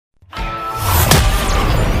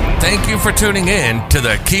Thank you for tuning in to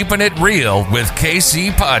the Keeping It Real with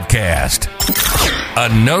KC podcast, a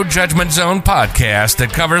no judgment zone podcast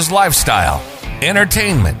that covers lifestyle,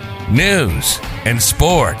 entertainment, news, and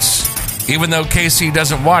sports. Even though KC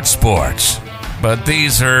doesn't watch sports, but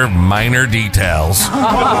these are minor details.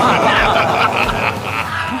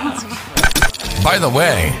 By the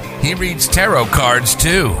way, he reads tarot cards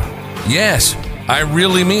too. Yes, I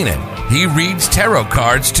really mean it. He reads tarot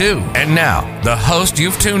cards too. And now, the host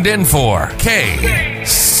you've tuned in for,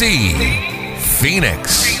 KC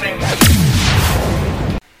Phoenix.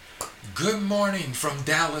 Good morning from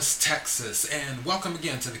Dallas, Texas, and welcome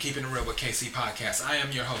again to the Keeping It Real with KC podcast. I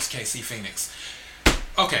am your host, KC Phoenix.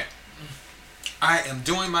 Okay, I am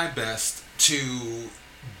doing my best to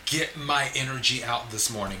get my energy out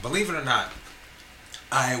this morning. Believe it or not,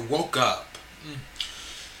 I woke up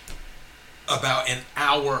about an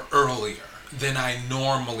hour earlier than I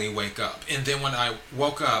normally wake up. And then when I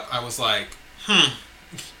woke up, I was like,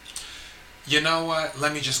 you know what?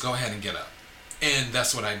 Let me just go ahead and get up. And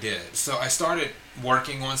that's what I did. So I started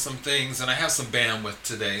working on some things, and I have some bandwidth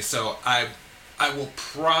today. So I will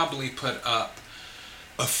probably put up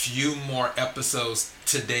a few more episodes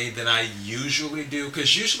today than I usually do,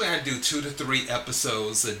 because usually I do 2 to 3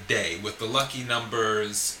 episodes a day with the lucky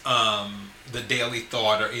numbers, the daily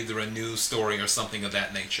thought, or either a news story or something of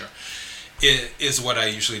that nature. It is what I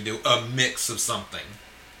usually do, a mix of something.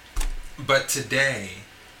 But today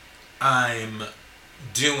I'm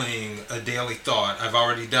doing a daily thought. I've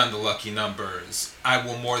already done the lucky numbers. I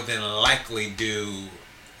will more than likely do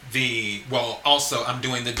also I'm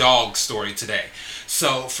doing the dog story today.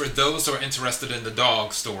 So for those who are interested in the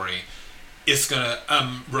dog story,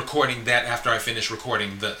 I'm recording that after I finish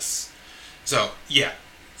recording this. So yeah,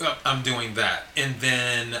 I'm doing that. And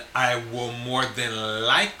then I will more than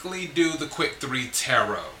likely do the quick 3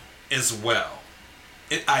 tarot as well.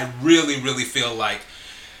 I really, really feel like,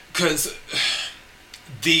 because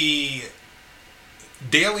the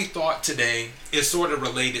daily thought today is sort of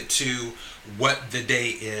related to what the day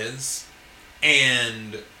is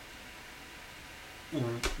and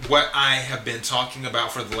what I have been talking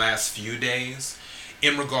about for the last few days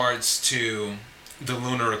in regards to the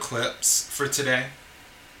lunar eclipse for today.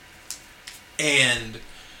 And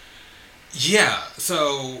yeah,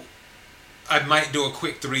 so I might do a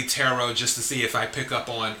quick 3 tarot just to see if I pick up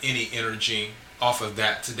on any energy off of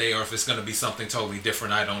that today, or if it's going to be something totally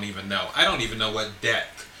different. I don't even know. I don't even know what deck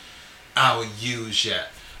I'll use yet.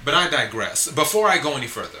 But I digress. Before I go any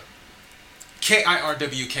further,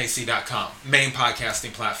 KIRWKC.com, main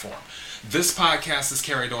podcasting platform. This podcast is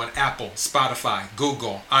carried on Apple, Spotify,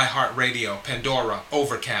 Google, iHeartRadio, Pandora,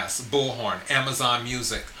 Overcast, Bullhorn, Amazon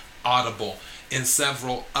Music, Audible, and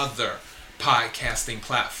several other podcasting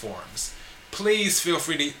platforms. Please feel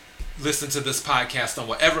free to listen to this podcast on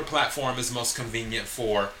whatever platform is most convenient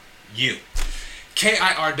for you.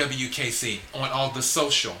 KIRWKC on all the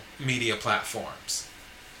social media platforms.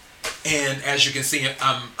 And as you can see,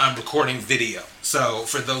 I'm recording video. So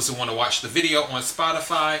for those who want to watch the video on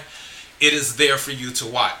Spotify, it is there for you to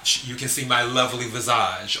watch. You can see my lovely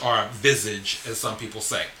visage, or visage as some people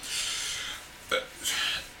say.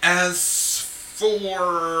 As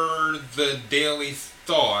for the daily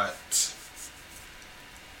thought,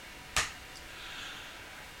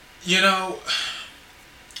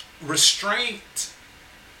 restraint,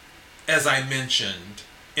 as I mentioned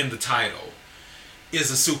in the title, is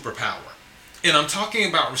a superpower. And I'm talking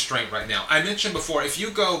about restraint right now. I mentioned before, if you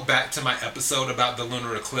go back to my episode about the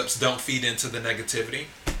lunar eclipse, don't feed into the negativity,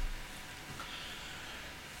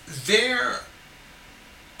 there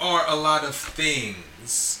are a lot of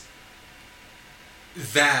things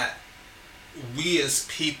that we as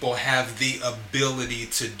people have the ability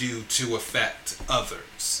to do to affect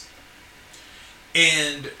others.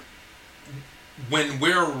 And when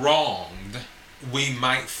we're wronged, we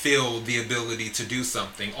might feel the ability to do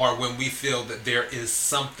something, or when we feel that there is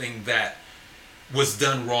something that was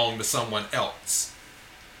done wrong to someone else,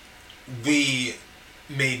 we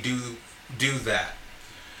may do that.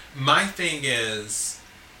 My thing is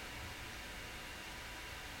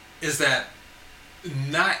that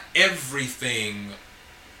not everything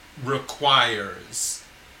requires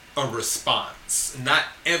a response. Not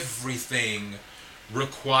everything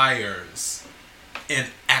requires an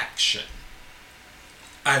action.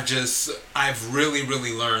 I've really,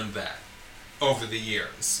 really learned that over the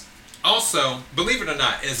years. Also, believe it or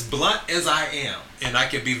not, as blunt as I am, and I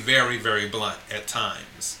can be very, very blunt at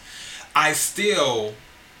times, I still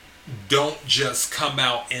don't just come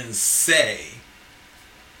out and say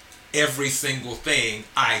every single thing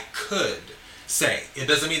I could say. It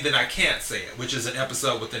doesn't mean that I can't say it, which is an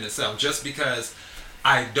episode within itself. Just because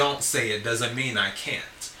I don't say it doesn't mean I can't.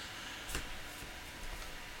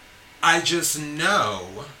 I just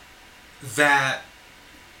know that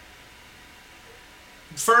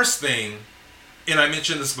first thing, and I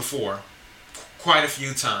mentioned this before quite a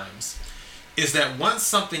few times, is that once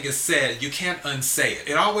something is said, you can't unsay it.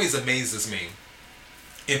 It always amazes me,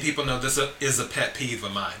 and people know this is a pet peeve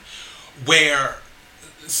of mine, where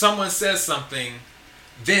someone says something,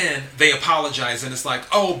 then they apologize, and it's like,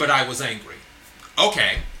 oh, but I was angry.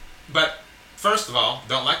 Okay, but first of all,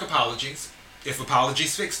 don't like apologies. If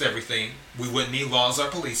apologies fixed everything, we wouldn't need laws or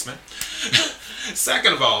policemen.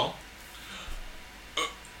 Second of all,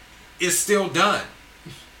 it's still done.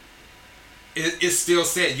 It's still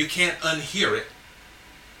said. You can't unhear it.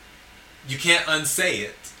 You can't unsay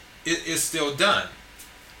it. It's still done.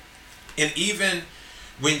 And even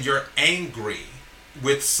when you're angry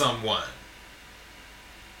with someone,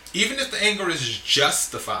 even if the anger is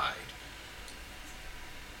justified,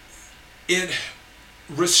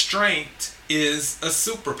 restraint is a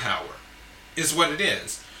superpower, is what it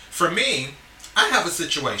is. For me, I have a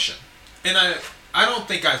situation, and I don't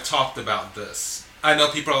think I've talked about this. I know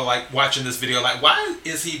people are like watching this video like, why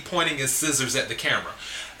is he pointing his scissors at the camera?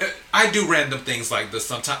 I do random things like this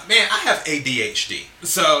sometimes. Man, I have ADHD.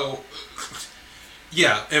 So,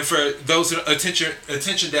 yeah, and for those attention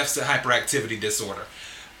deficit hyperactivity disorder,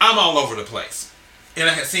 I'm all over the place. And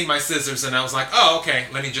I had seen my scissors and I was like, oh, okay,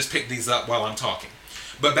 let me just pick these up while I'm talking.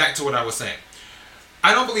 But back to what I was saying.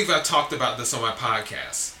 I don't believe I've talked about this on my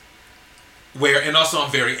podcast. And also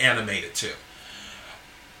I'm very animated too.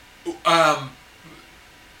 I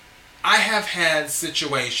have had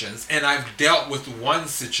situations, and I've dealt with one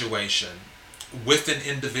situation with an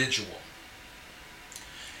individual.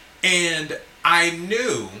 And I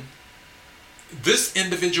knew this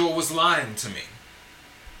individual was lying to me.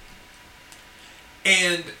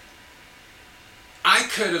 And I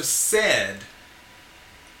could have said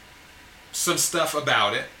some stuff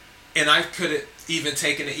about it, and I could have even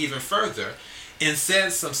taken it even further and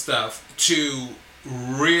said some stuff to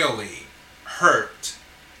really hurt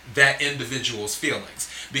that individual's feelings.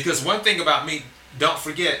 Because one thing about me, don't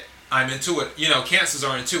forget, I'm intuitive. You know, cancers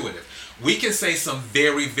are intuitive. We can say some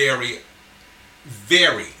very, very,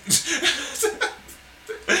 very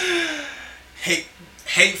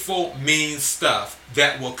hateful, mean stuff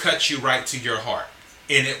that will cut you right to your heart.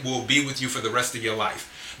 And it will be with you for the rest of your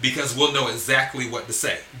life. Because we'll know exactly what to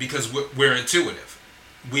say. Because we're intuitive.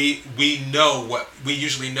 We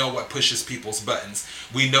usually know what pushes people's buttons.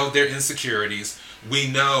 We know their insecurities.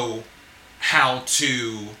 We know how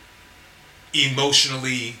to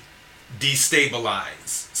emotionally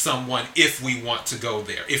destabilize someone if we want to go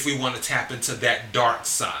there, if we want to tap into that dark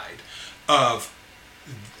side of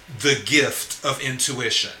the gift of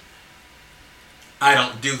intuition. I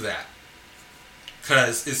don't do that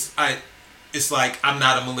because it's like I'm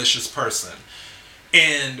not a malicious person.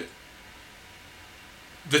 And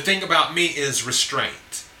the thing about me is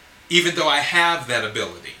restraint. Even though I have that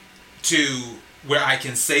ability to where I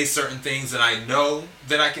can say certain things, and I know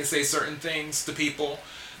that I can say certain things to people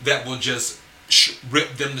that will just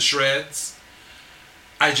rip them to shreds,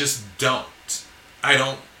 I just don't. I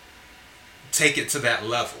don't take it to that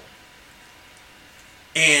level.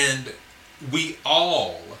 And we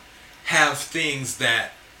all have things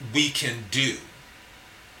that we can do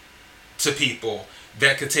to people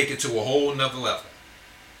that could take it to a whole nother level.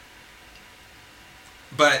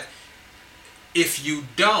 But if you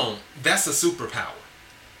don't, that's a superpower.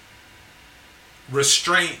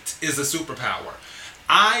 Restraint is a superpower.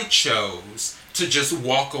 I chose to just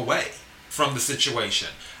walk away from the situation.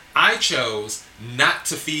 I chose not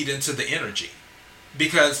to feed into the energy.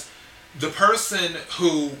 Because the person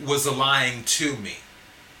who was lying to me,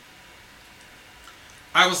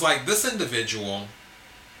 I was like, this individual,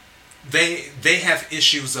 they have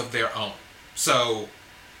issues of their own. So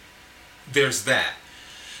there's that.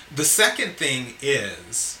 The second thing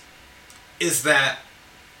is that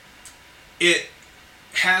it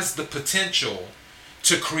has the potential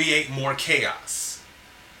to create more chaos.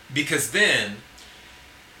 Because then,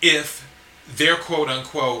 if they're quote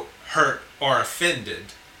unquote hurt or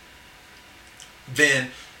offended,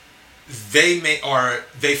 then they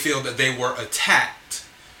feel that they were attacked.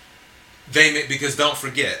 Because don't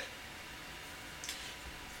forget,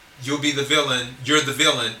 you're the villain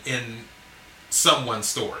in someone's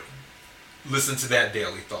story. Listen to that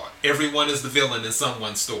daily thought. Everyone is the villain in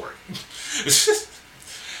someone's story.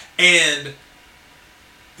 And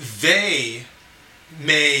they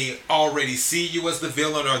may already see you as the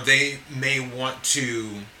villain, or they may want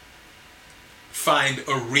to find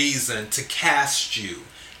a reason to cast you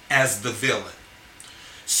as the villain.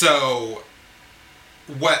 So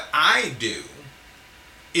what I do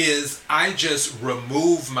is I just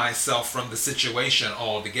remove myself from the situation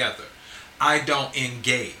altogether. I don't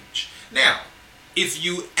engage. Now, if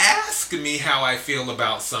you ask me how I feel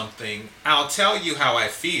about something, I'll tell you how I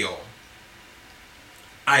feel.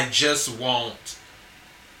 I just won't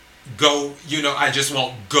go, I just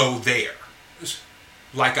won't go there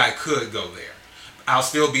like I could go there. I'll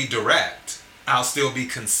still be direct. I'll still be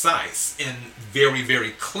concise and very,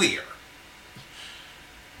 very clear.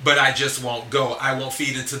 But I just won't go. I won't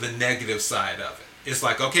feed into the negative side of it. It's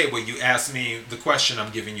like, okay, well, you asked me the question,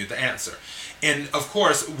 I'm giving you the answer. And of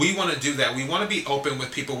course, we want to do that. We want to be open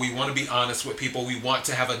with people. We want to be honest with people. We want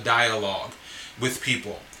to have a dialogue with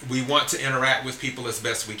people. We want to interact with people as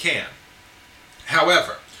best we can.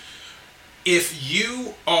 However, if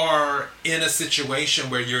you are in a situation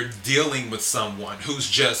where you're dealing with someone who's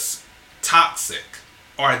just toxic,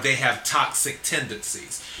 or they have toxic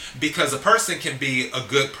tendencies, because a person can be a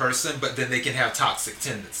good person, but then they can have toxic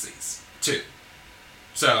tendencies too.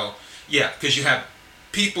 So, yeah, because you have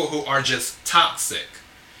people who are just toxic,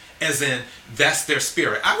 as in that's their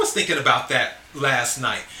spirit. I was thinking about that last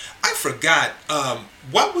night. I forgot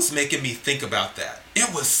what was making me think about that.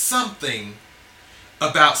 It was something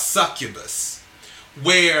about succubus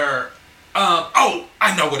where,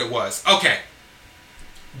 I know what it was. Okay.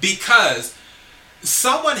 Because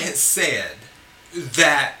someone had said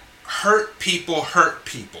that hurt people hurt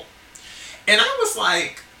people. And I was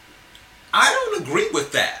like, I don't agree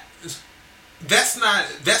with that.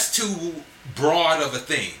 That's too broad of a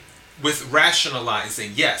thing. With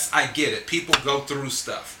rationalizing, yes, I get it. People go through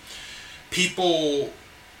stuff. People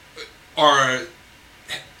are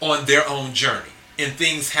on their own journey and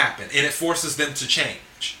things happen and it forces them to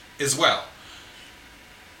change as well.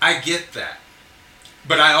 I get that.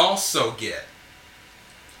 But I also get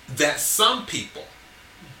that some people,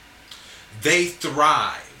 they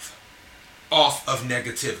thrive off of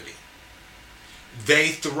negativity. They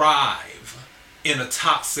thrive in a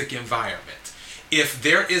toxic environment. If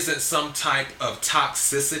there isn't some type of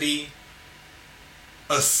toxicity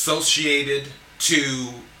associated to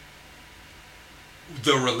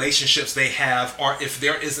the relationships they have, or if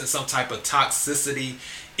there isn't some type of toxicity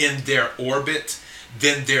in their orbit,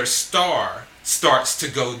 then their star starts to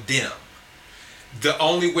go dim. The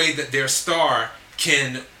only way that their star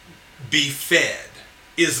can be fed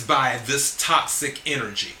is by this toxic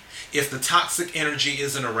energy. If the toxic energy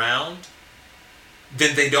isn't around,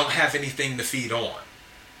 then they don't have anything to feed on.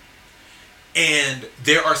 And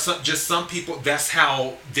there are some people, that's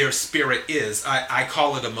how their spirit is. I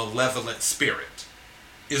call it a malevolent spirit,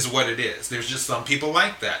 is what it is. There's just some people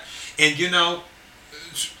like that. And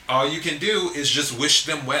all you can do is just wish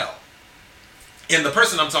them well. And the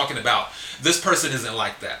person I'm talking about, this person isn't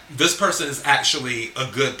like that. This person is actually a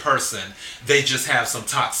good person. They just have some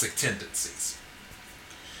toxic tendencies.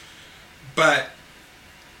 But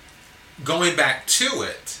going back to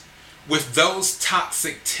it, with those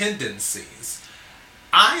toxic tendencies,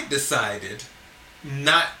 I decided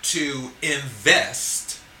not to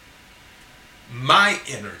invest my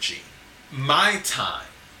energy, my time,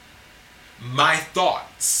 my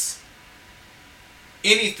thoughts,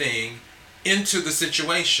 anything into the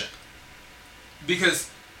situation. Because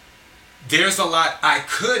there's a lot I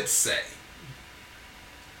could say.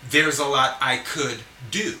 There's a lot I could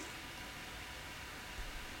do.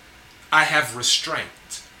 I have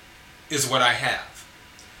restraint, is what I have.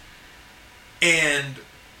 And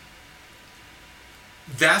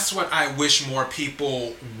that's what I wish more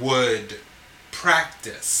people would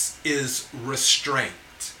practice, is restraint.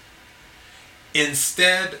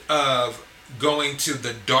 Instead of going to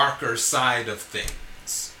the darker side of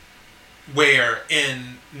things, where,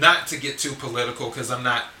 and not to get too political because I'm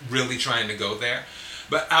not really trying to go there,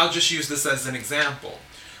 but I'll just use this as an example.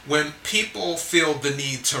 When people feel the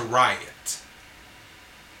need to riot,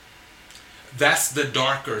 that's the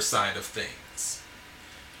darker side of things.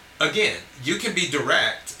 Again, you can be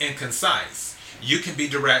direct and concise. You can be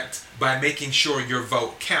direct by making sure your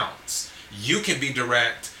vote counts. You can be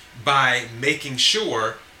direct by making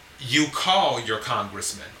sure you call your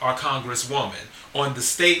congressman or congresswoman on the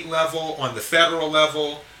state level, on the federal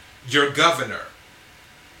level, your governor,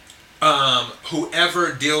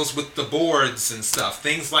 whoever deals with the boards and stuff,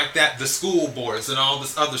 things like that, the school boards and all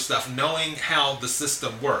this other stuff, knowing how the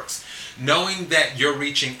system works, knowing that you're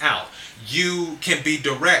reaching out. You can be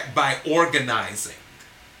direct by organizing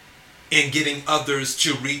and getting others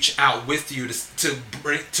to reach out with you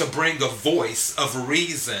to bring a voice of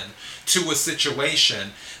reason to a situation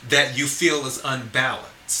that you feel is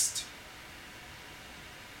unbalanced.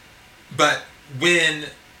 But when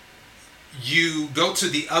you go to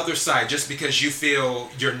the other side just because you feel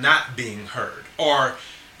you're not being heard, or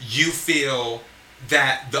you feel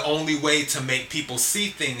that the only way to make people see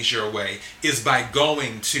things your way is by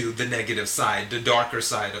going to the negative side, the darker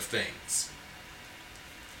side of things,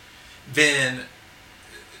 then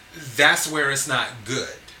that's where it's not good.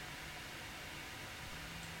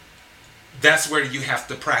 That's where you have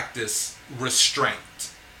to practice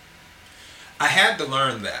restraint. I had to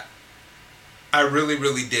learn that. I really,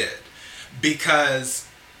 really did. Because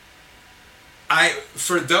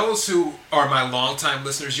for those who are my longtime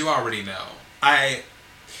listeners, you already know,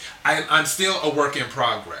 I'm still a work in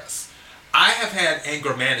progress. I have had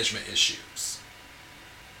anger management issues.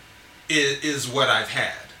 Is what I've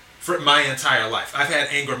had for my entire life. I've had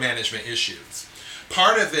anger management issues.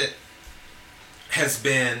 Part of it has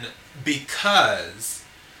been because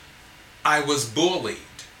I was bullied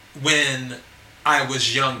when I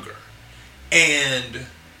was younger. And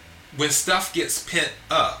when stuff gets pent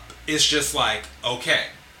up, it's just like, okay.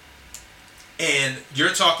 And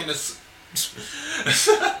you're talking to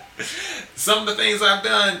some of the things I've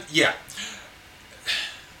done, yeah.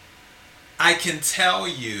 I can tell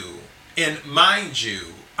you, and mind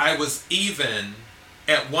you, I was even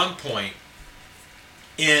at one point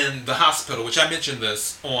in the hospital, which I mentioned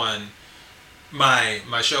this on my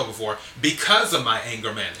show before, because of my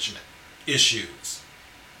anger management issues,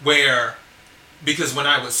 because when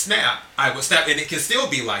I would snap, and it can still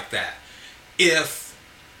be like that. If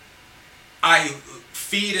I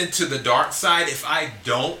feed into the dark side, if I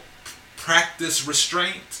don't practice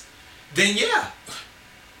restraint, then yeah,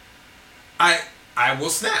 I will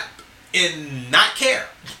snap and not care.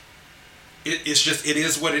 It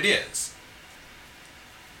is what it is.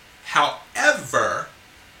 However,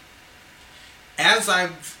 as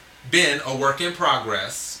I've been a work in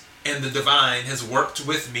progress, and the divine has worked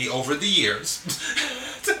with me over the years,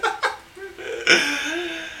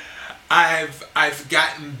 I've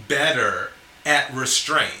gotten better at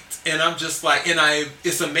restraint. And I'm just like,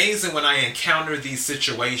 it's amazing when I encounter these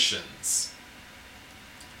situations.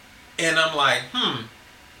 And I'm like,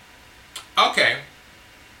 okay,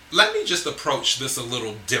 let me just approach this a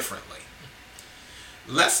little differently.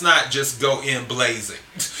 Let's not just go in blazing.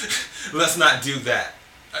 Let's not do that.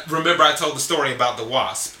 Remember, I told the story about the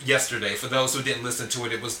wasp yesterday. For those who didn't listen to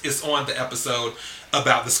it, it's on the episode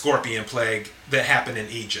about the scorpion plague that happened in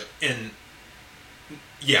Egypt. And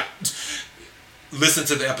yeah, listen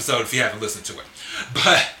to the episode if you haven't listened to it.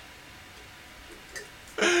 But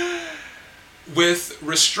with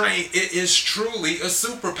restraint, it is truly a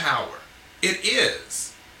superpower. It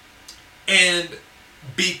is. And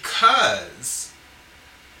because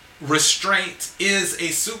restraint is a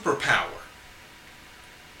superpower,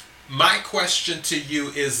 my question to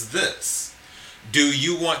you is this: do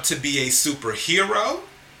you want to be a superhero,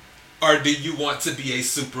 or do you want to be a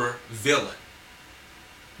super villain?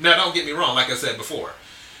 Now, don't get me wrong, like I said before,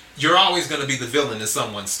 you're always going to be the villain in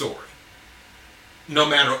someone's story. No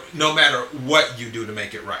matter what you do to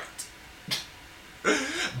make it right.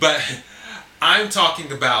 But I'm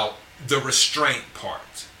talking about the restraint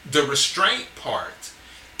part. The restraint part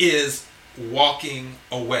is walking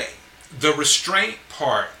away. The restraint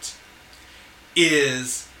part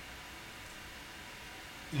is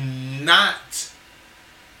not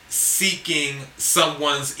seeking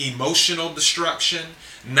someone's emotional destruction,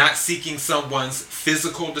 not seeking someone's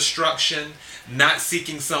physical destruction, not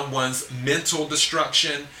seeking someone's mental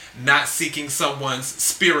destruction, not seeking someone's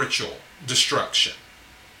spiritual destruction.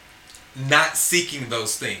 Not seeking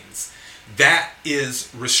those things. That is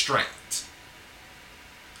restraint.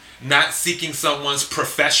 Not seeking someone's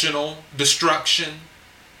professional destruction.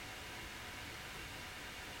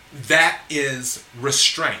 That is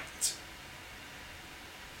restraint.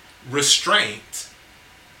 Restraint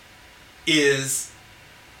is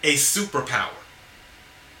a superpower.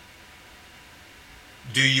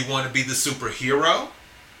 Do you want to be the superhero?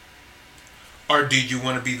 Or do you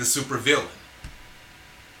want to be the supervillain?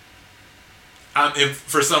 If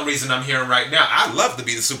for some reason I'm hearing right now, I'd love to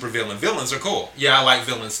be the supervillain. Villains are cool. Yeah, I like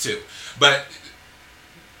villains too. But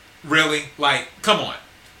really, like, come on.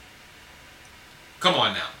 Come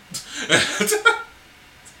on now.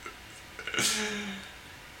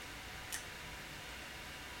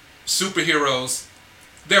 Superheroes,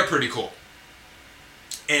 they're pretty cool.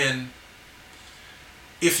 And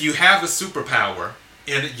if you have a superpower,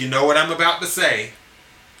 and you know what I'm about to say,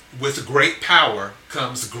 with great power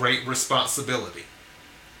comes great responsibility.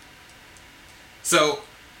 So,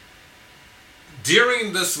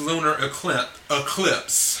 during this lunar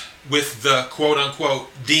eclipse with the quote-unquote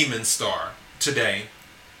demon star today,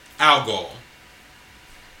 Algol,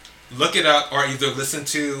 Look it up, or either listen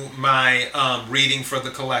to my reading for the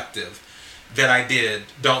collective that I did.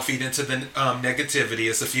 Don't Feed Into the Negativity.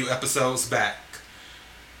 It's a few episodes back.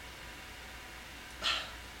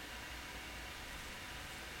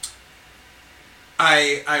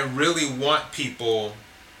 I really want people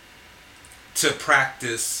to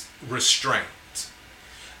practice restraint.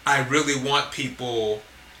 I really want people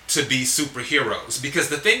to be superheroes, because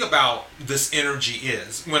the thing about this energy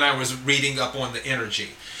is, when I was reading up on the energy,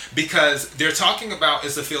 because they're talking about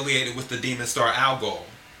it's affiliated with the demon star Algol,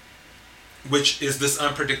 which is this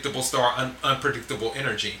unpredictable star, unpredictable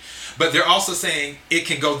energy, but they're also saying it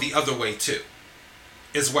can go the other way too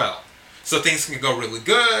as well. So things can go really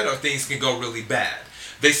good or things can go really bad.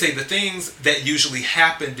 They say the things that usually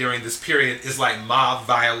happen during this period is like mob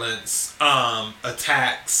violence,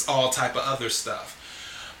 attacks, all type of other stuff.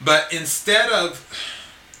 But instead of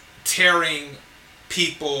tearing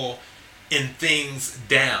people and things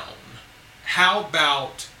down, how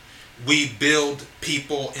about we build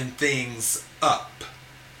people and things up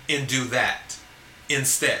and do that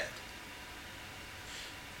instead?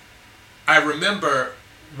 I remember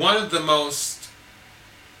one of the most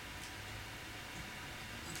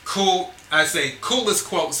coolest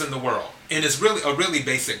quotes in the world, and it's really a really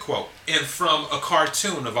basic quote, and from a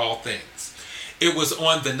cartoon of all things. It was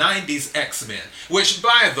on the 90s X-Men, which,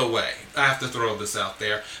 by the way, I have to throw this out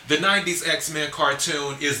there. The 90s X-Men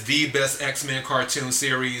cartoon is the best X-Men cartoon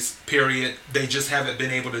series, period. They just haven't been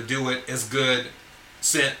able to do it as good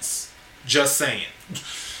since. Just saying.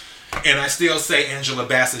 And I still say Angela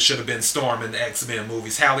Bassett should have been Storm in the X-Men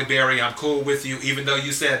movies. Halle Berry, I'm cool with you, even though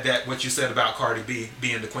you said that, what you said about Cardi B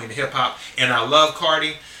being the queen of hip-hop. And I love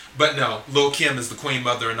Cardi, but no, Lil' Kim is the queen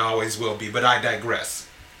mother and always will be. But I digress.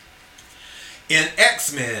 In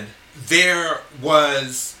X-Men, there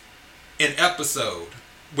was an episode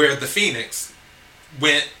where the Phoenix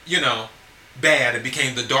went, bad and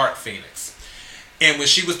became the Dark Phoenix. And when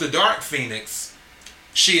she was the Dark Phoenix,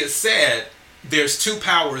 she had said there's two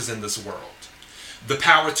powers in this world. The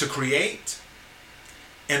power to create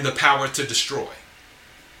and the power to destroy.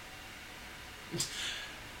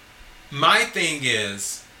 My thing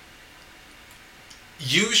is,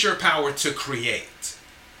 use your power to create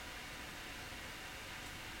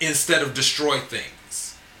instead of destroy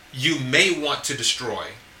things. You may want to destroy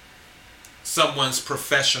someone's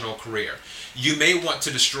professional career. You may want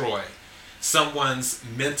to destroy someone's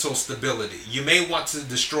mental stability. You may want to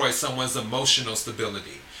destroy someone's emotional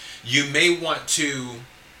stability. You may want to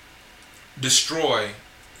destroy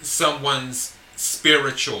someone's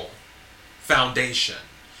spiritual foundation.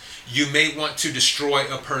 You may want to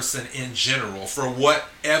destroy a person in general for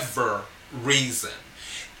whatever reason.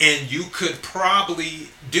 And you could probably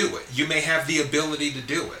do it. You may have the ability to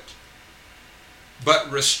do it. But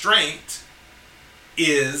restraint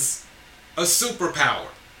is a superpower.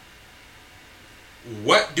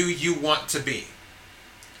 What do you want to be?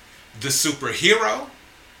 The superhero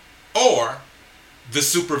or the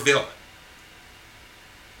supervillain?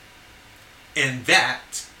 And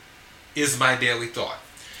that is my daily thought.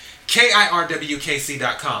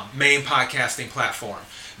 KIRWKC.com, main podcasting platform.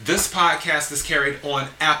 This podcast is carried on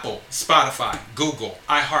Apple, Spotify, Google,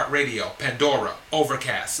 iHeartRadio, Pandora,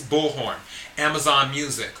 Overcast, Bullhorn, Amazon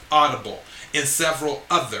Music, Audible, and several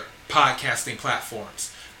other podcasting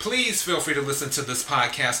platforms. Please feel free to listen to this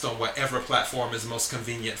podcast on whatever platform is most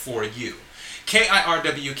convenient for you.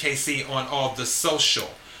 KIRWKC on all the social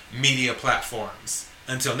media platforms.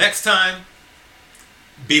 Until next time,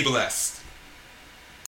 be blessed.